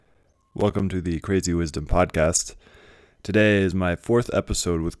Welcome to the Crazy Wisdom Podcast. Today is my fourth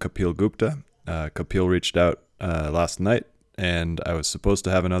episode with Kapil Gupta. Kapil reached out last night, and I was supposed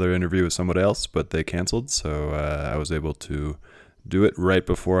to have another interview with somebody else, but they canceled, so I was able to do it right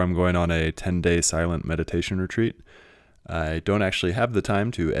before I'm going on a 10-day silent meditation retreat. I don't actually have the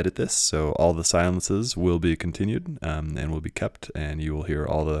time to edit this, so all the silences will be continued and will be kept, and you will hear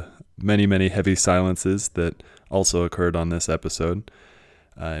all the many, many heavy silences that also occurred on this episode.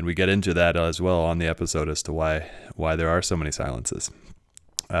 And we get into that as well on the episode as to why there are so many silences.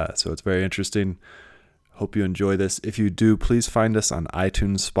 So it's very interesting. Hope you enjoy this. If you do, please find us on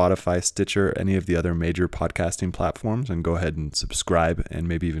iTunes, Spotify, Stitcher, any of the other major podcasting platforms, and go ahead and subscribe and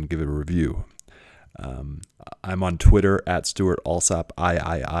maybe even give it a review. I'm on Twitter at Stuart Alsop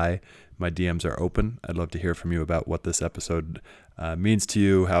III. My DMs are open. I'd love to hear from you about what this episode means to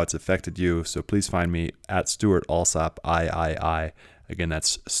you, how it's affected you. So please find me at Stuart Alsop III. Again,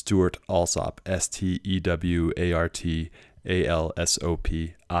 that's Stuart Alsop, STEWARTALSOP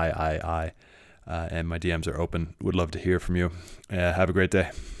III. And my DMs are open. Would love to hear from you. Have a great day.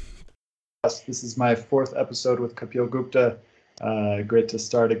 This is my fourth episode with Kapil Gupta. Great to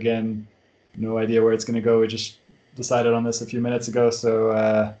start again. No idea where it's going to go. We just decided on this a few minutes ago.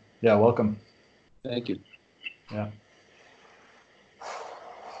 So, welcome. Thank you. Yeah.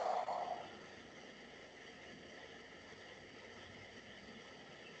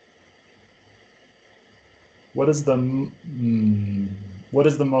 What is the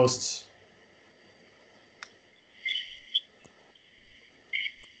most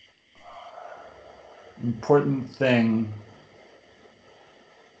important thing?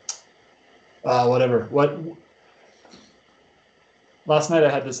 Last night I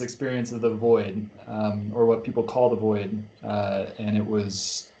had this experience of the void, or what people call the void, and it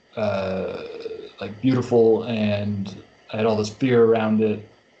was like beautiful, and I had all this fear around it,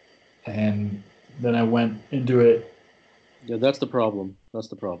 and then I went into it. Yeah, that's the problem. That's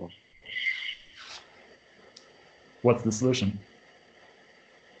the problem. What's the solution?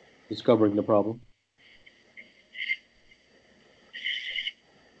 Discovering the problem.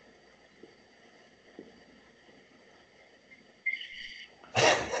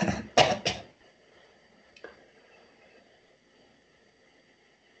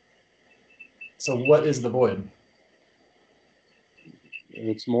 So what is the void?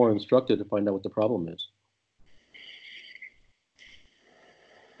 It's more instructive to find out what the problem is.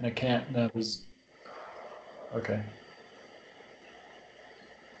 And I can't, that was, okay.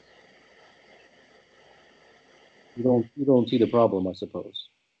 You don't see the problem, I suppose.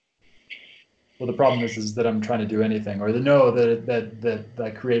 Well, the problem is that I'm trying to do anything, or that I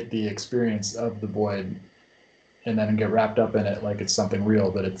create the experience of the void and then get wrapped up in it like it's something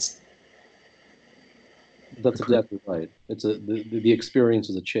real, but it's. That's exactly right. It's the experience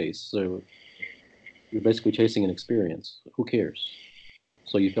is a chase. So you're basically chasing an experience. Who cares?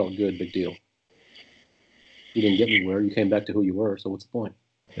 So you felt good, big deal. You didn't get anywhere. You came back to who you were. So what's the point?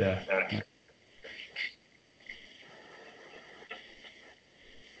 Yeah.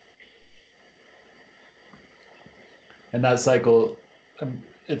 And that cycle,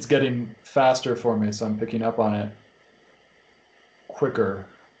 it's getting faster for me, so I'm picking up on it quicker.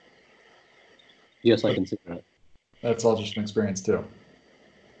 Yes, I can see that. That's all just an experience too.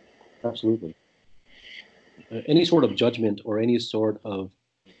 Absolutely. Any sort of judgment or any sort of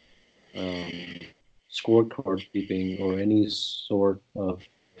scorecard keeping or any sort of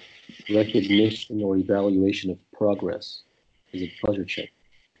recognition or evaluation of progress is a pleasure chase.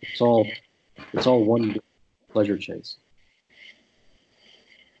 It's all one pleasure chase.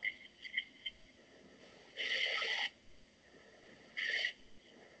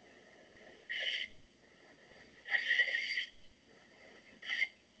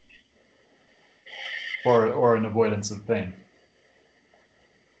 Or an avoidance of pain.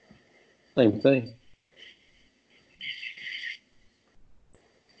 Same thing.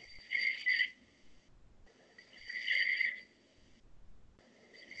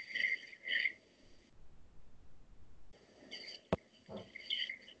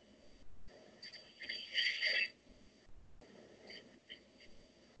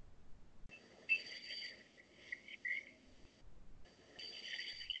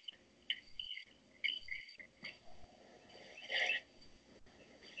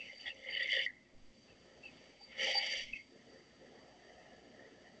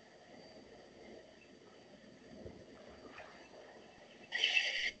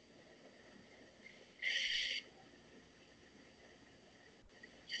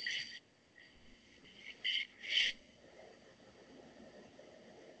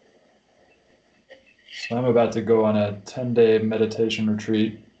 So I'm about to go on a 10-day meditation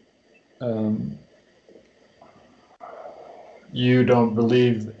retreat Um, you don't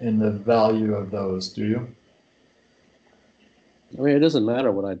believe in the value of those, do you? I mean, it doesn't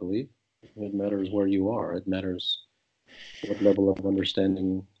matter what I believe. It matters where you are. It matters what level of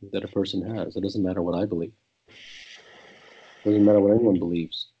understanding that a person has. It doesn't matter what I believe. It doesn't matter what anyone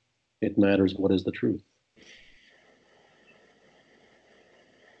believes. It matters what is the truth.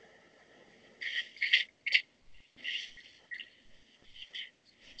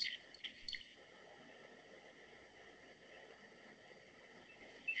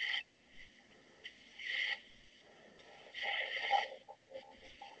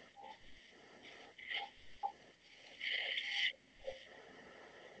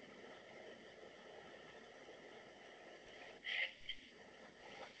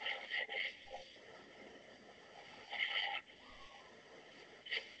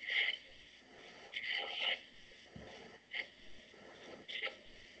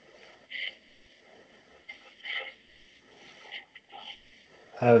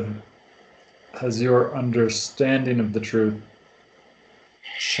 Have has your understanding of the truth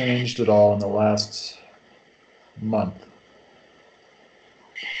changed at all in the last month?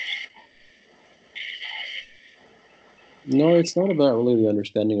 No, it's not about really the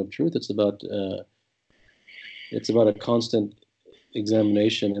understanding of truth. It's about a constant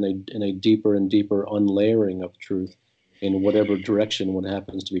examination and a deeper and deeper unlayering of truth in whatever direction one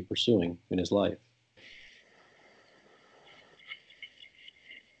happens to be pursuing in his life.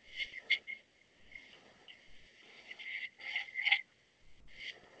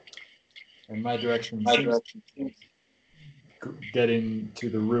 And my direction seems getting to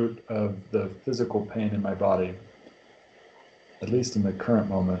the root of the physical pain in my body, at least in the current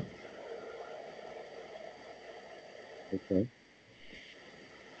moment. Okay.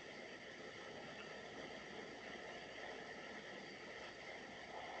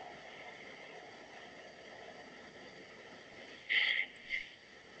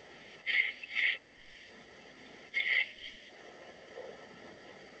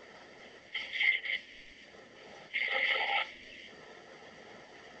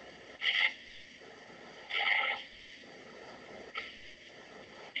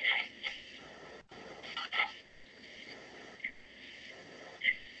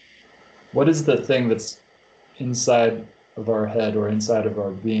 What is the thing that's inside of our head or inside of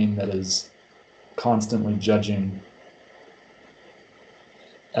our being that is constantly judging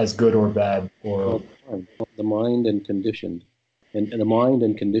as good or bad? Or Well, the mind and conditioned, and the mind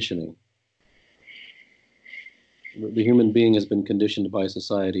and conditioning. The human being has been conditioned by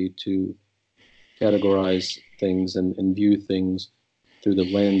society to categorize things and view things through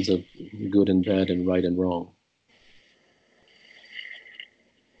the lens of good and bad and right and wrong.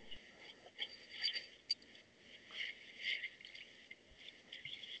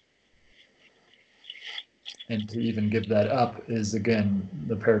 and to even give that up is again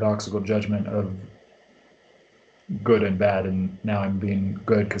the paradoxical judgment of good and bad, and now I'm being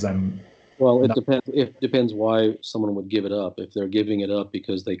good because I'm Well, not. It depends why someone would give it up. If they're giving it up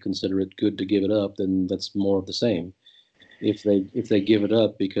because they consider it good to give it up, then that's more of the same. If they give it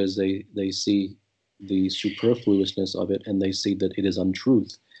up because they see the superfluousness of it and they see that it is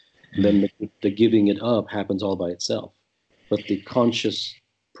untruth, then the giving it up happens all by itself. But the conscious,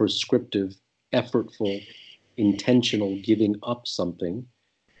 prescriptive, effortful, intentional giving up something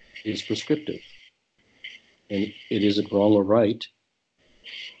is prescriptive. And it isn't wrong or right,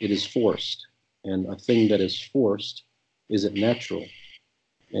 it is forced. And a thing that is forced isn't natural.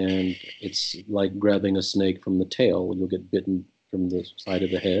 And it's like grabbing a snake from the tail. You'll get bitten from the side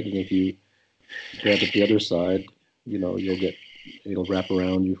of the head. And if you grab it the other side, it'll wrap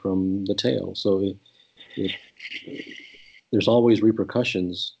around you from the tail. So it, there's always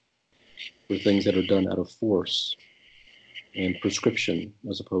repercussions for things that are done out of force and prescription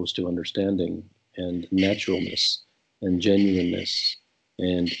as opposed to understanding and naturalness and genuineness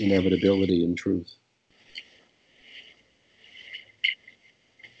and inevitability and truth.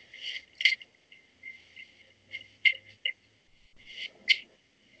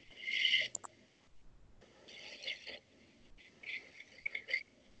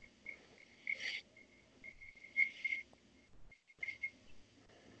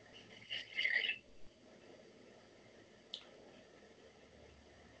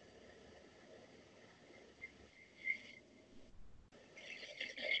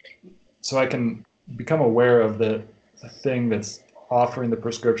 So I can become aware of the thing that's offering the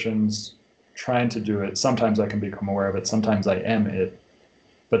prescriptions, trying to do it. Sometimes I can become aware of it, sometimes I am it.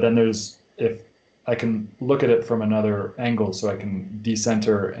 But then there's, if I can look at it from another angle, so I can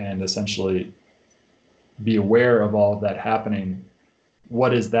decenter and essentially be aware of all of that happening.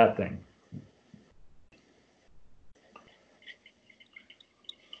 What is that thing?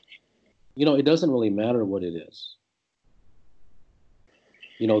 It doesn't really matter what it is.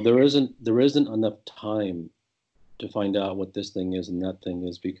 There isn't enough time to find out what this thing is and that thing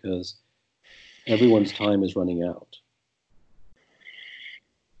is, because everyone's time is running out.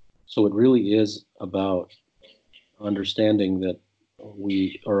 So it really is about understanding that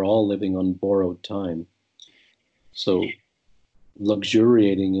we are all living on borrowed time. So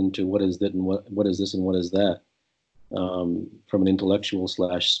luxuriating into what is that and what is this and what is that, from an intellectual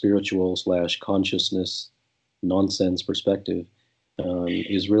 / spiritual / consciousness nonsense perspective,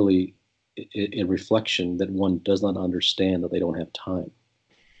 is really a reflection that one does not understand that they don't have time.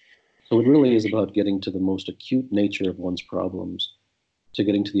 So it really is about getting to the most acute nature of one's problems, to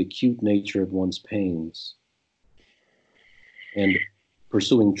getting to the acute nature of one's pains, and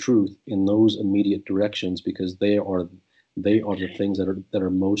pursuing truth in those immediate directions, because they are the things that are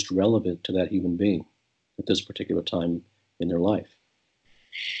most relevant to that human being at this particular time in their life.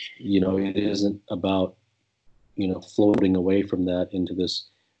 It isn't about floating away from that into this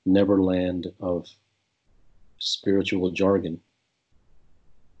neverland of spiritual jargon.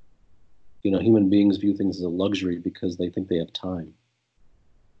 Human beings view things as a luxury because they think they have time.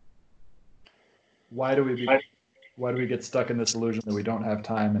 Why do we get stuck in this illusion that we don't have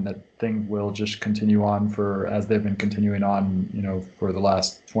time and that things will just continue on as they've been continuing on, for the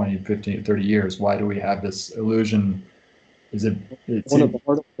last 20, 15, 30 years? Why do we have this illusion? One of the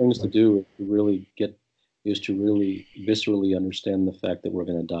hardest things to do is to really viscerally understand the fact that we're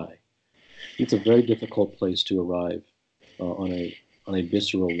going to die. It's a very difficult place to arrive on a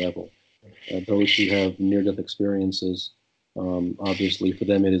visceral level. Those who have near-death experiences, obviously for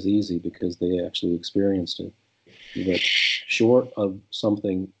them it is easy because they actually experienced it. But short of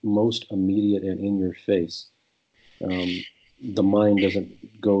something most immediate and in your face, the mind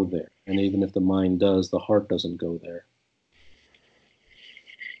doesn't go there. And even if the mind does, the heart doesn't go there.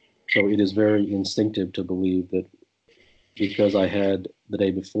 So it is very instinctive to believe that because I had the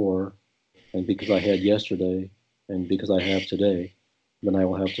day before, and because I had yesterday, and because I have today, then I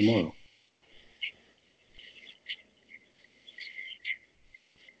will have tomorrow.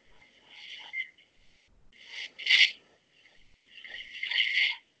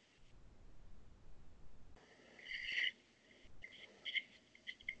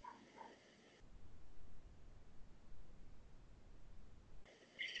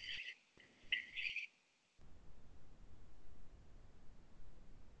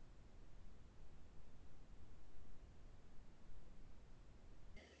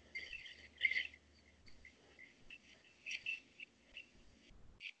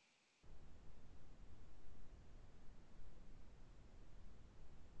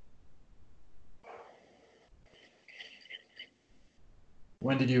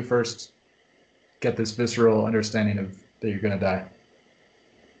 When did you first get this visceral understanding of that you're going to die?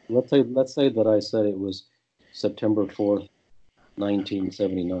 Let's say that I said it was September 4th,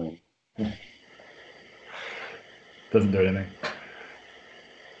 1979. Doesn't do anything.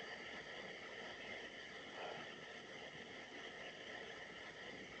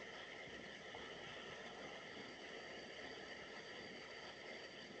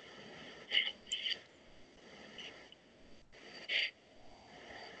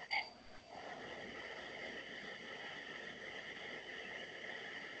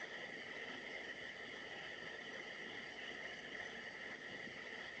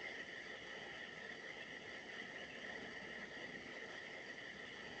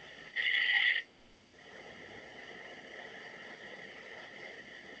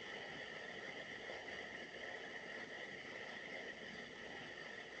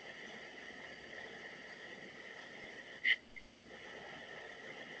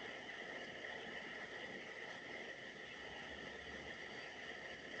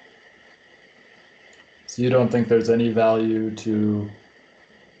 So you don't think there's any value to?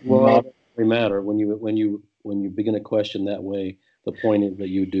 Well, it doesn't really matter when you begin a question that way. The point is that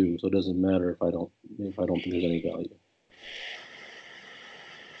you do, so it doesn't matter if I don't think there's any value.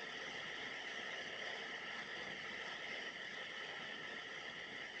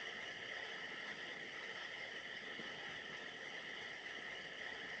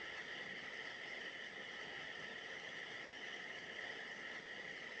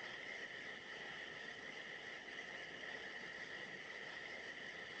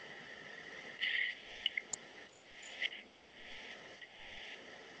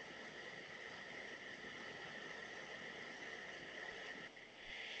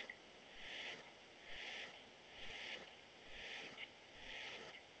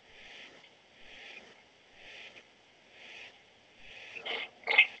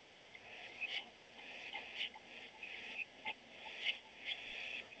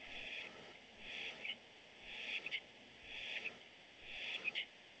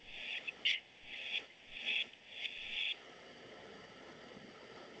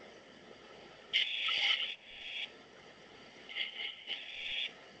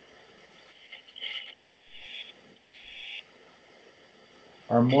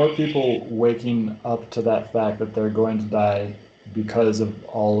 are more people waking up to that fact that they're going to die because of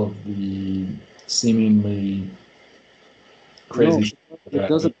all of the seemingly crazy? It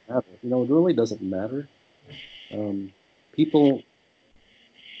doesn't matter. It really doesn't matter. People,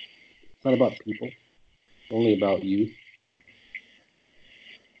 it's not about people, it's only about you.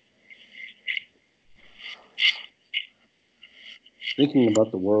 Thinking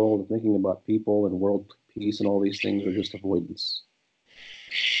about the world, thinking about people and world peace and all these things are just avoidance.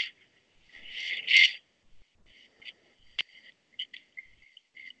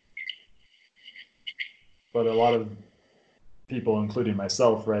 But a lot of people, including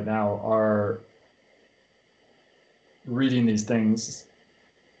myself right now, are reading these things,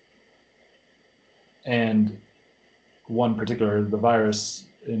 and one particular, the virus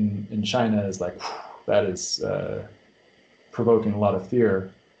in China, is like, that is provoking a lot of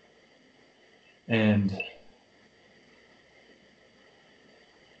fear. And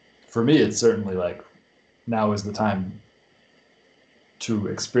for me, it's certainly like, now is the time to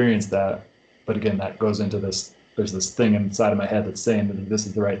experience that. But again, that goes into this, there's this thing inside of my head that's saying that this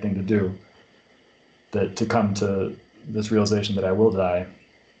is the right thing to do, that to come to this realization that I will die.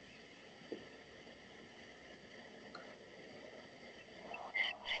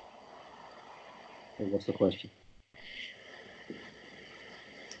 So what's the question? It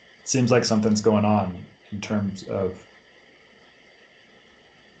seems like something's going on in terms of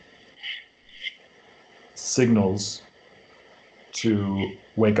signals to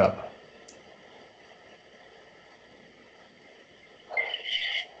wake up.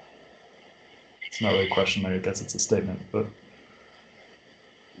 It's not really a question, I guess it's a statement, but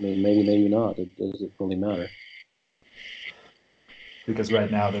I mean, maybe not. Does it really matter? because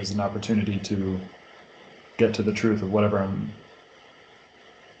right now there's an opportunity to get to the truth of whatever I'm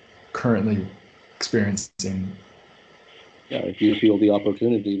currently experiencing. Yeah, if you feel the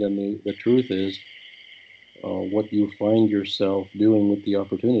opportunity, then the truth is what you find yourself doing with the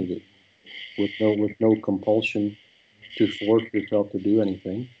opportunity, with no compulsion to force yourself to do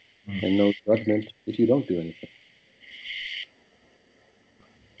anything, and no judgment if you don't do anything.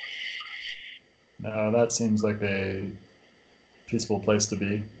 Now that seems like a peaceful place to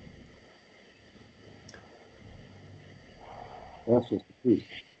be. That's just the truth.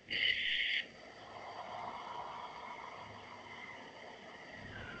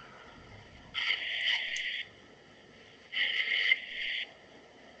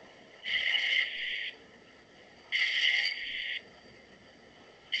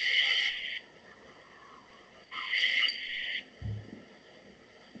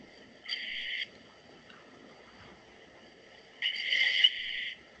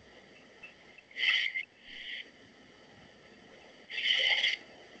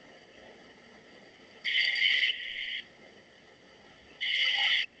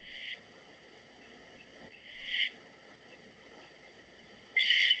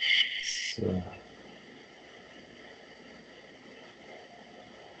 So,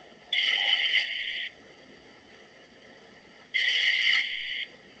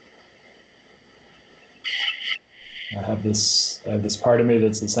 I have this part of me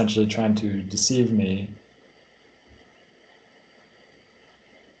that's essentially trying to deceive me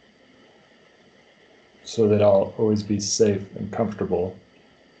so that I'll always be safe and comfortable.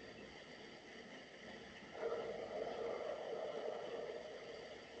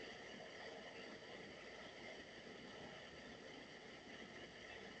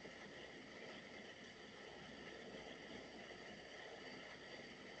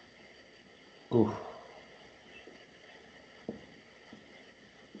 Oof.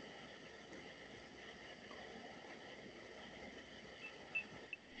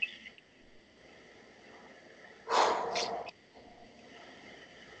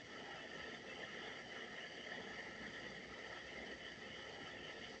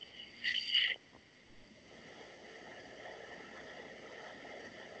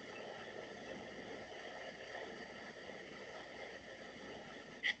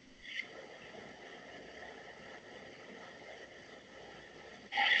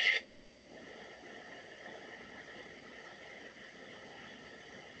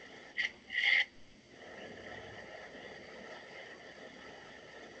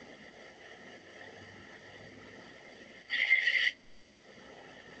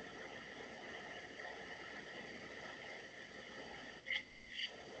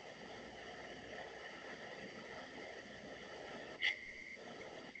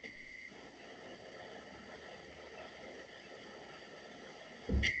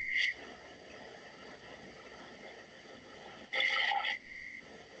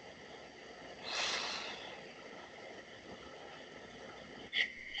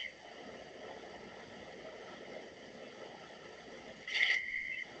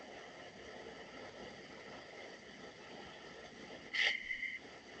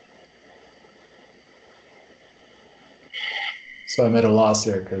 So I'm at a loss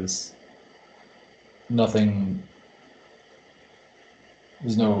here because nothing.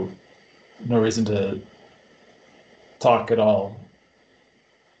 There's no reason to talk at all.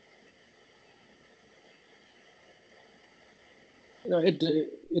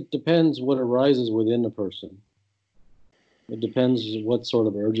 It depends what arises within a person. It depends what sort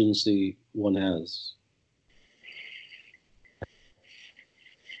of urgency one has.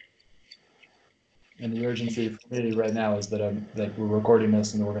 And the urgency for me right now is that we're recording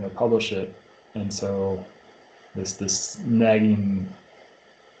this and we're going to publish it, and so this nagging.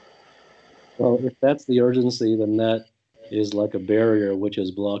 Well, if that's the urgency, then that is like a barrier which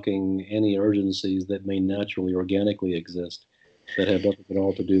is blocking any urgencies that may naturally, organically exist that have nothing at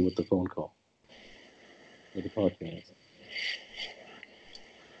all to do with the phone call or the podcast.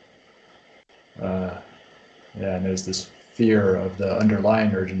 Yeah, and there's this fear of the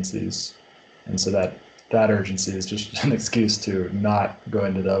underlying urgencies, and so that urgency is just an excuse to not go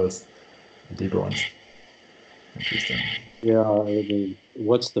into those deeper ones. Interesting. Yeah, I mean,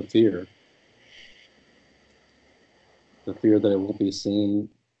 what's the fear? The fear that it won't be seen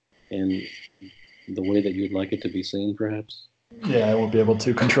in the way that you'd like it to be seen, perhaps? Yeah, I won't be able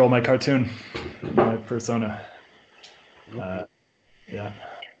to control my cartoon, my persona. Yeah. Yeah,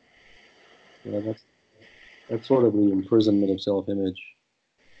 that's sort of the imprisonment of self-image.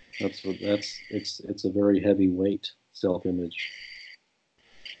 It's a very heavy weight, self-image.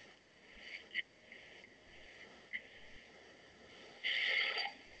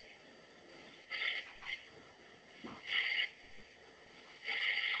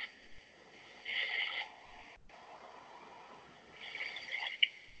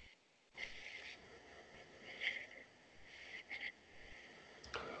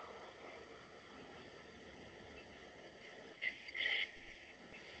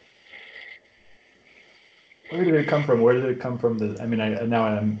 Where did it come from? Where did it come from? I mean, now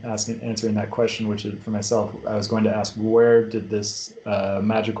I'm answering that question, which is for myself. I was going to ask, where did this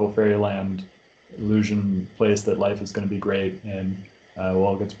magical fairyland illusion place that life is going to be great and we'll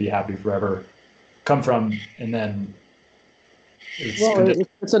all get to be happy forever come from? And then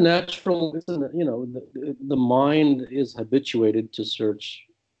it's a natural. The mind is habituated to search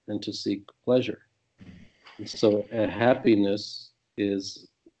and to seek pleasure. And so, happiness is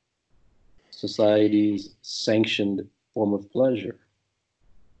society's sanctioned form of pleasure.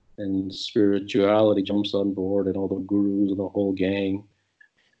 And spirituality jumps on board, and all the gurus and the whole gang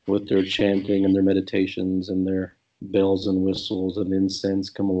with their chanting and their meditations and their bells and whistles and incense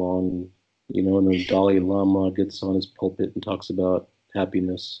come along, and the Dalai Lama gets on his pulpit and talks about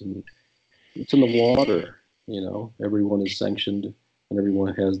happiness. And it's in the water, everyone is sanctioned and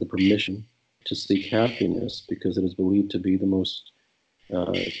everyone has the permission to seek happiness because it is believed to be the most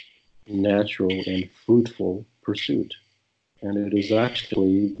natural and fruitful pursuit. And it is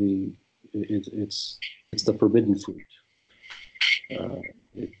actually it's the forbidden fruit.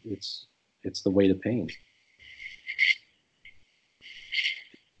 It's the way to pain.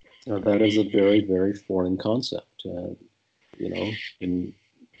 That is a very, very foreign concept. In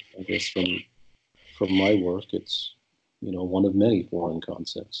I guess from my work, it's one of many foreign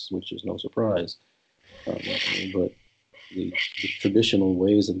concepts, which is no surprise. But the traditional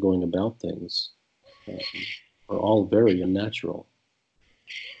ways of going about things are all very unnatural.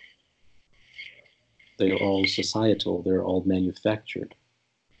 They are all societal. They're all manufactured.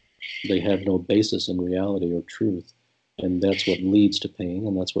 They have no basis in reality or truth. And that's what leads to pain,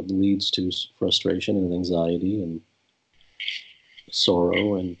 and that's what leads to frustration and anxiety and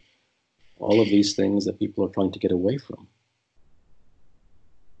sorrow and all of these things that people are trying to get away from.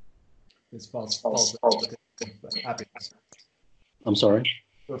 It's false expectation of happiness. I'm sorry?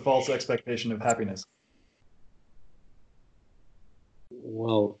 The false expectation of happiness.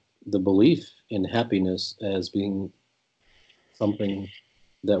 Well, the belief in happiness as being something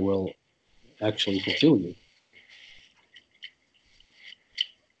that will actually fulfill you.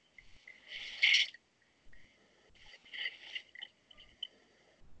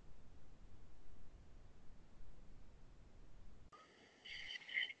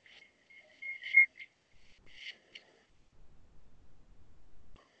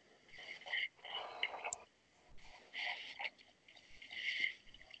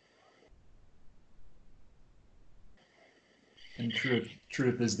 And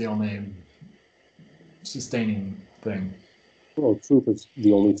truth is the only sustaining thing. Well, truth is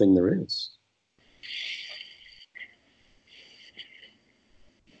the only thing there is.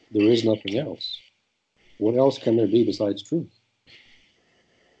 There is nothing else. What else can there be besides truth?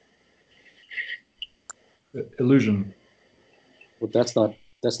 Illusion. Well, that's not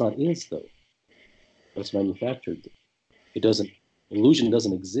is though. That's manufactured. It doesn't Illusion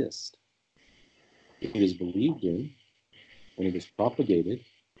doesn't exist. It is believed in, and it is propagated,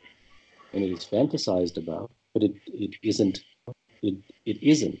 and it is fantasized about, but it isn't. It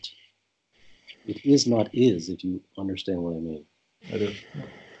isn't. It is not is, if you understand what I mean. I do.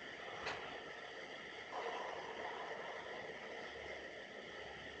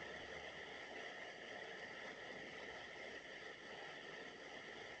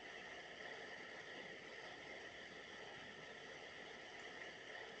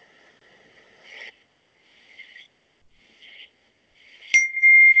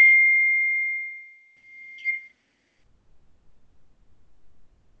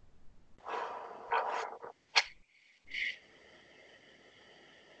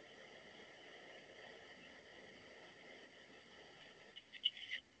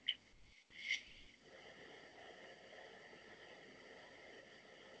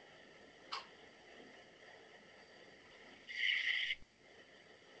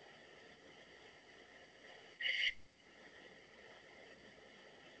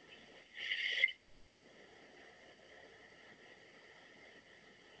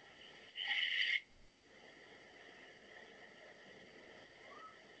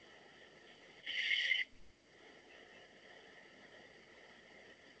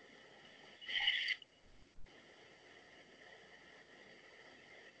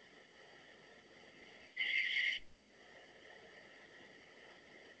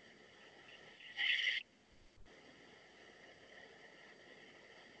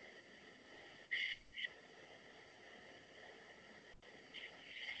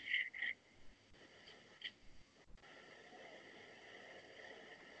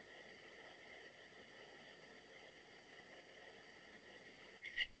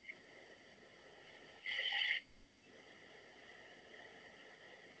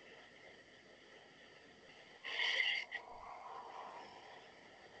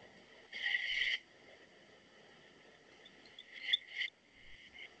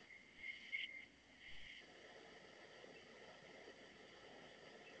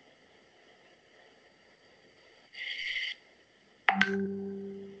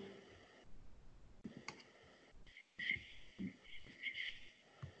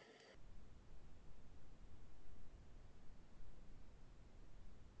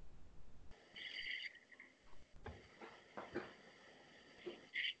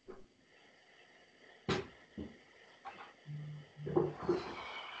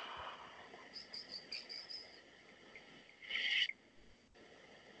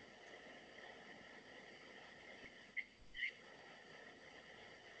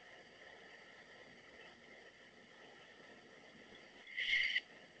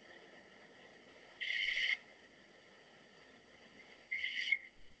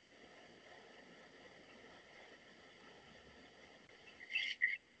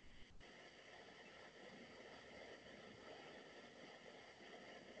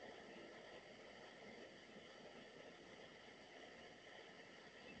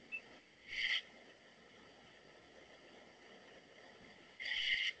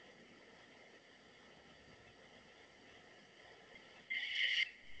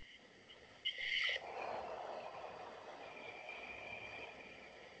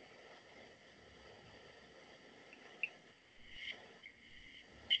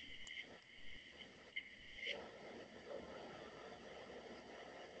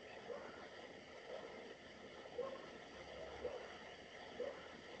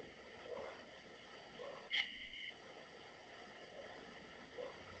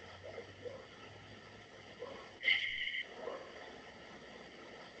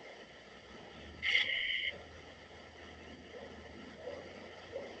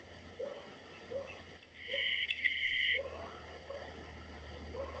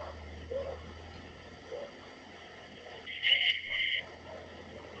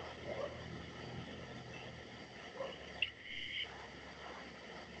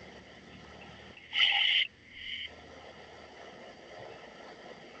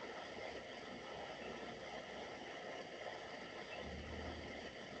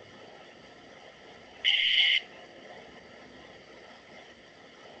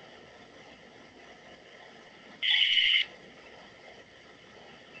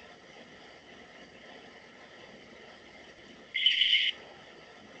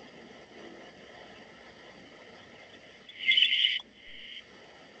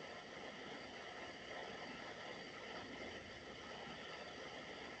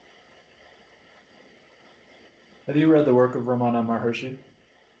 Have you read the work of Ramana Maharshi?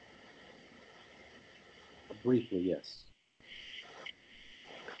 Briefly, yes.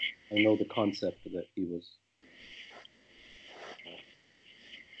 I know the concept that he was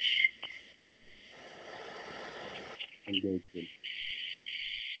engaged in.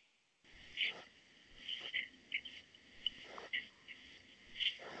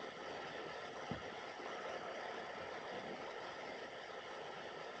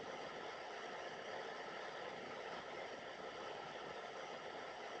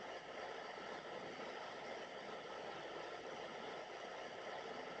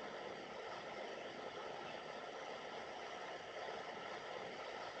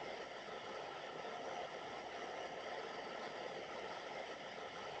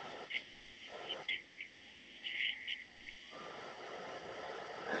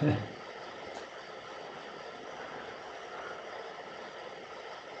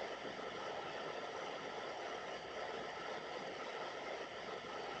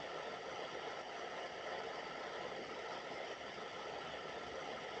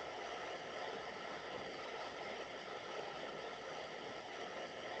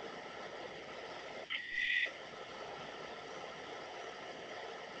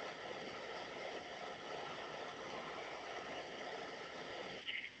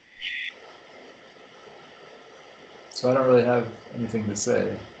 So I don't really have anything to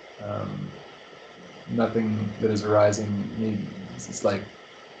say. Nothing that is arising. It's like,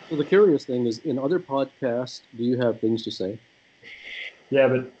 So the curious thing is, in other podcasts, do you have things to say? yeah,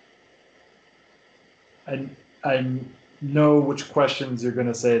 but I know which questions you're going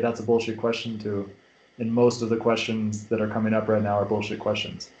to say that's a bullshit question to, and most of the questions that are coming up right now are bullshit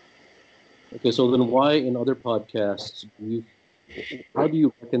questions. Okay, so then why in other podcasts how do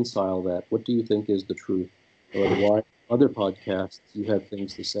you reconcile that? What do you think is the truth? Or why other podcasts you have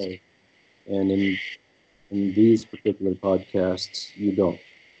things to say, and in these particular podcasts you don't?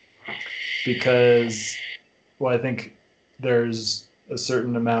 Because, well, I think there's a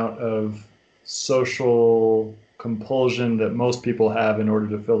certain amount of social compulsion that most people have in order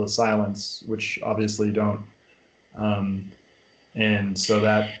to fill the silence, which obviously you don't. And so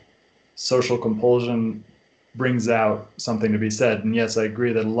that social compulsion brings out something to be said. And yes, I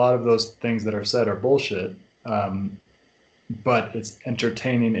agree that a lot of those things that are said are bullshit, but it's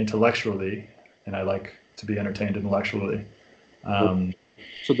entertaining intellectually, and I like to be entertained intellectually.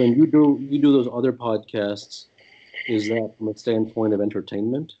 So then you do those other podcasts. Is that from a standpoint of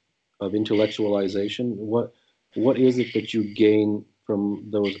entertainment, of intellectualization? What is it that you gain from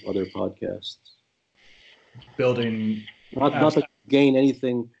those other podcasts? Building. Not that you gain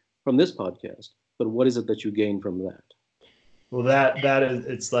anything from this podcast, but what is it that you gain from that? Well, that is,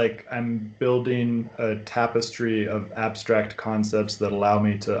 it's like I'm building a tapestry of abstract concepts that allow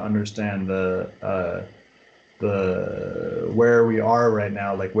me to understand the where we are right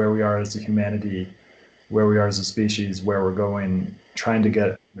now, like where we are as a humanity, where we are as a species, where we're going, trying to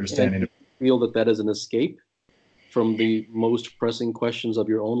get understanding. And do you feel that that is an escape from the most pressing questions of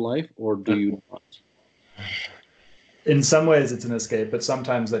your own life, or do you not? In some ways, it's an escape, but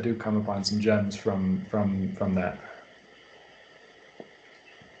sometimes I do come upon some gems from that.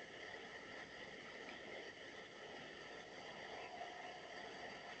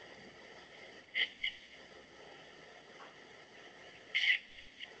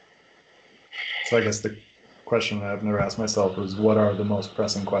 So I guess the question that I've never asked myself was, what are the most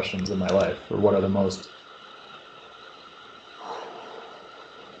pressing questions in my life, or what are the most?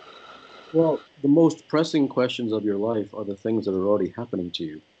 Well, the most pressing questions of your life are the things that are already happening to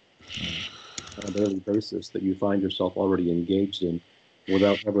you on a daily basis that you find yourself already engaged in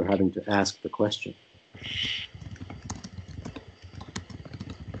without ever having to ask the question.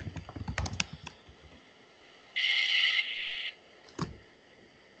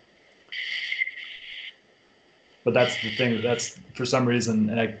 But that's the thing. That's for some reason,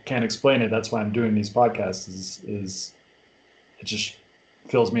 and I can't explain it. That's why I'm doing these podcasts. Is it just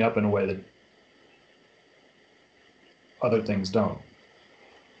fills me up in a way that other things don't.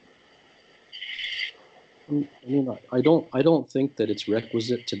 I mean, I don't think that it's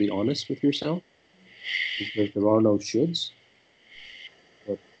requisite to be honest with yourself, because there are no shoulds.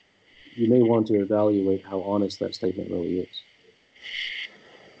 But you may want to evaluate how honest that statement really is.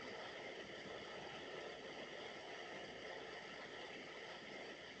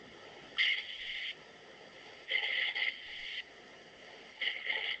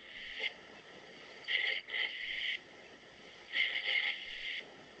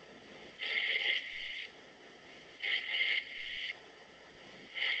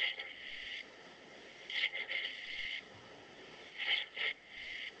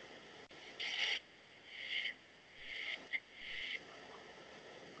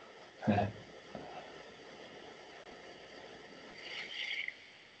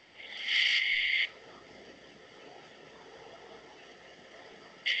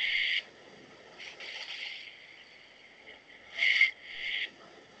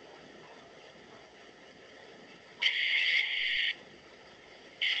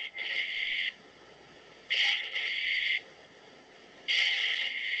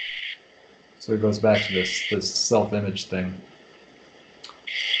 So it goes back to this self-image thing.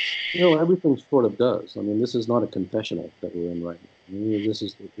 Everything sort of does. I mean, this is not a confessional that we're in right now. I mean, this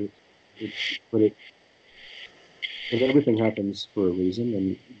is but everything happens for a reason,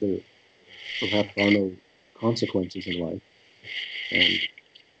 and there perhaps are no consequences in life. And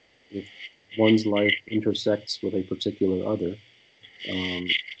if one's life intersects with a particular other, then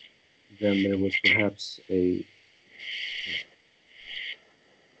there was perhaps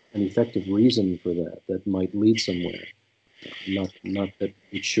an effective reason for that might lead somewhere. Not that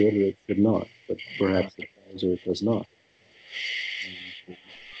it should or it should not, but perhaps it does or it does not.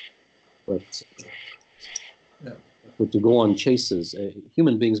 But to go on chases,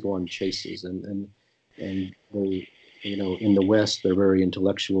 human beings go on chases, and they, in the West they're very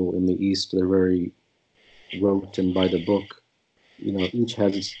intellectual, in the East they're very rote and by the book. Each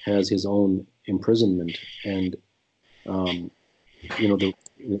has his own imprisonment, and in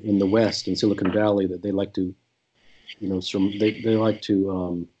the West, in Silicon Valley, that they like to, they like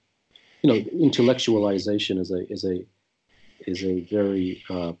to, intellectualization is a very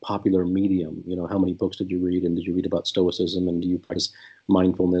popular medium. How many books did you read, and did you read about Stoicism, and do you practice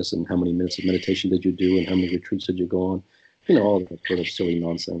mindfulness, and how many minutes of meditation did you do, and how many retreats did you go on? All that sort of silly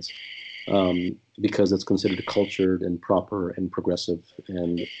nonsense, because it's considered cultured and proper and progressive,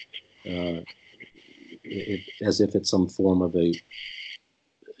 and as if it's some form of a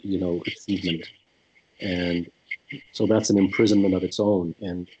achievement, and so that's an imprisonment of its own,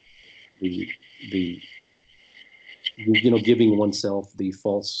 and the giving oneself the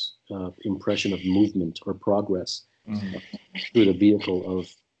false impression of movement or progress through the vehicle of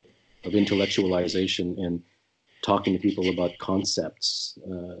intellectualization and talking to people about concepts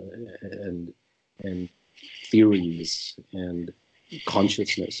and theories and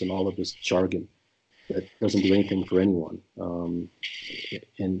consciousness and all of this jargon that doesn't do anything for anyone.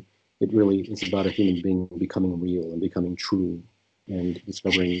 And it really is about a human being becoming real and becoming true and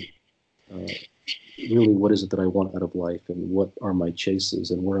discovering really what is it that I want out of life, and what are my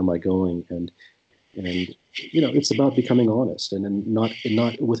chases, and where am I going, and it's about becoming honest, and then not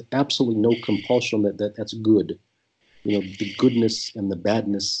with absolutely no compulsion that's good. The goodness and the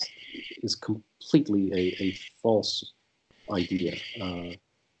badness is completely a false idea.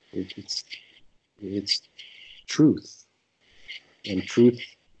 It's truth, and truth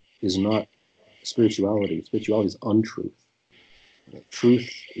is not spirituality. Spirituality is untruth. Truth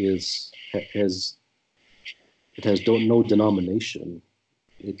has no denomination.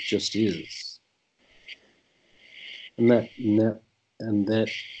 It just is, and that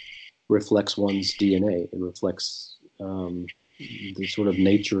reflects one's DNA. It reflects the sort of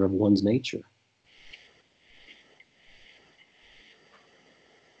nature of one's nature.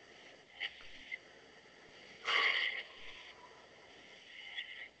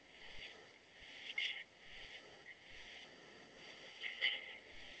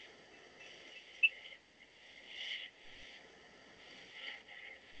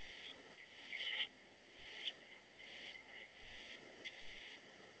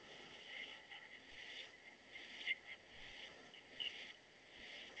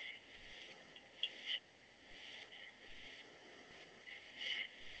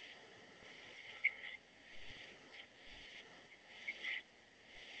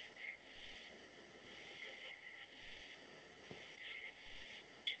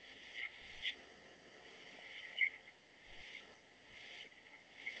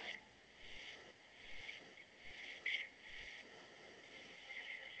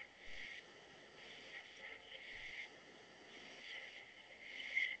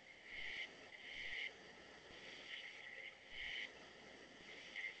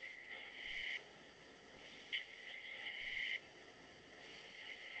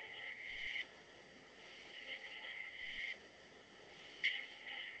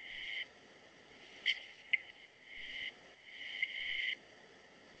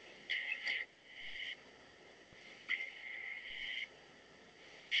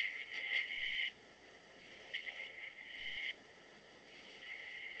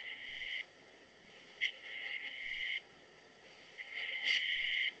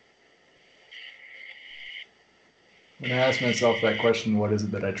 When I ask myself that question, what is it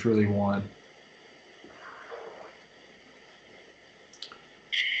that I truly want?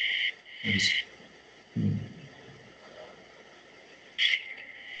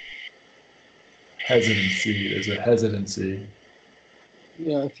 Hesitancy. There's a hesitancy.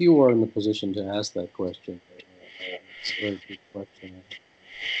 Yeah, if you are in the position to ask that question, it's a very good question.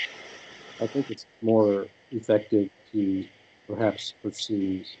 I think it's more effective to perhaps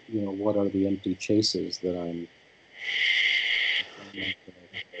pursue, what are the empty chases that I'm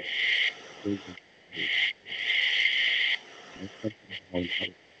So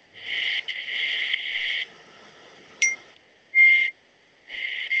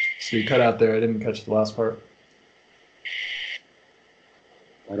you cut out there. I didn't catch the last part.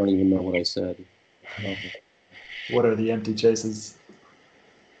 I don't even know what I said. What are the empty chases?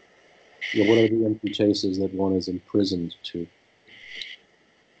 Yeah, what are the empty chases that one is imprisoned to?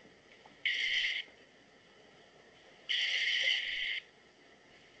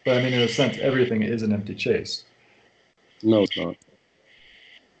 But I mean, in a sense, everything is an empty chase. No, it's not.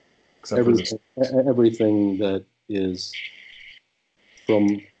 Except for this. Everything that is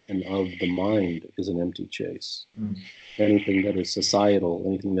from and of the mind is an empty chase. Anything that is societal,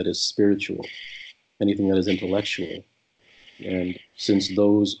 anything that is spiritual, anything that is intellectual. And since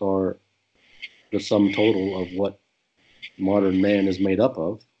those are the sum total of what modern man is made up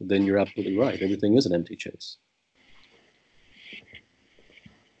of, then you're absolutely right. Everything is an empty chase.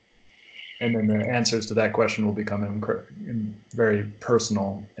 And then the answers to that question will become very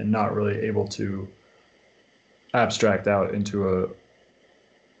personal and not really able to abstract out into a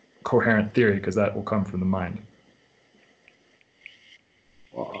coherent theory, because that will come from the mind.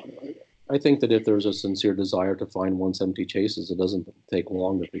 Well, I think that if there's a sincere desire to find one's empty chases, it doesn't take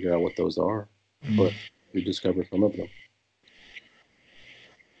long to figure out what those are, but you discover some of them.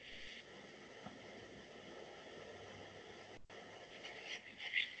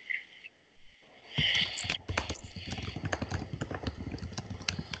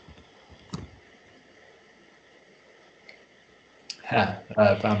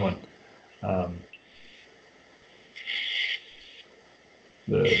 I found one.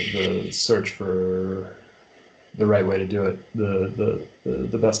 The search for the right way to do it,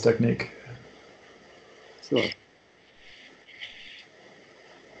 the best technique. Sure.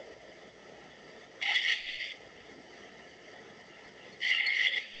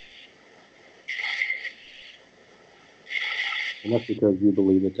 And that's because you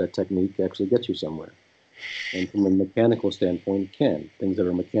believe that that technique actually gets you somewhere. And from a mechanical standpoint, it can. Things that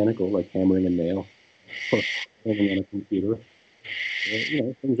are mechanical, like hammering a nail, or hammering on a computer,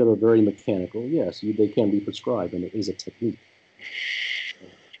 things that are very mechanical, yes, they can be prescribed, and it is a technique.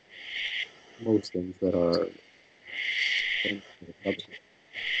 Most things that are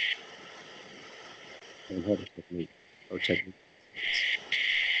don't have a technique or technique.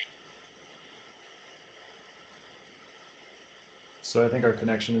 So I think our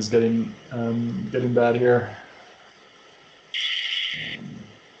connection is getting bad here.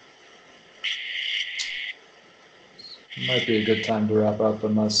 Might be a good time to wrap up,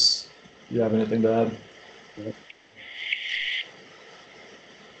 unless you have anything to add. Yeah.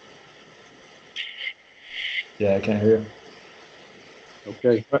 Yeah, I can't hear you.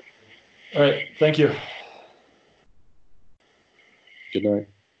 Okay. All right. Thank you. Good night.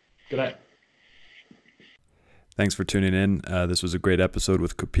 Good night. Thanks for tuning in. This was a great episode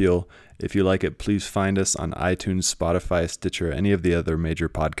with Kapil. If you like it, please find us on iTunes, Spotify, Stitcher, any of the other major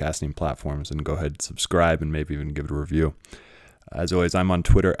podcasting platforms, and go ahead and subscribe and maybe even give it a review. As always, I'm on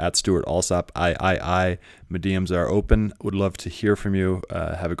Twitter at Stuart Alsop, III. My DMs are open. Would love to hear from you.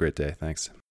 Have a great day. Thanks.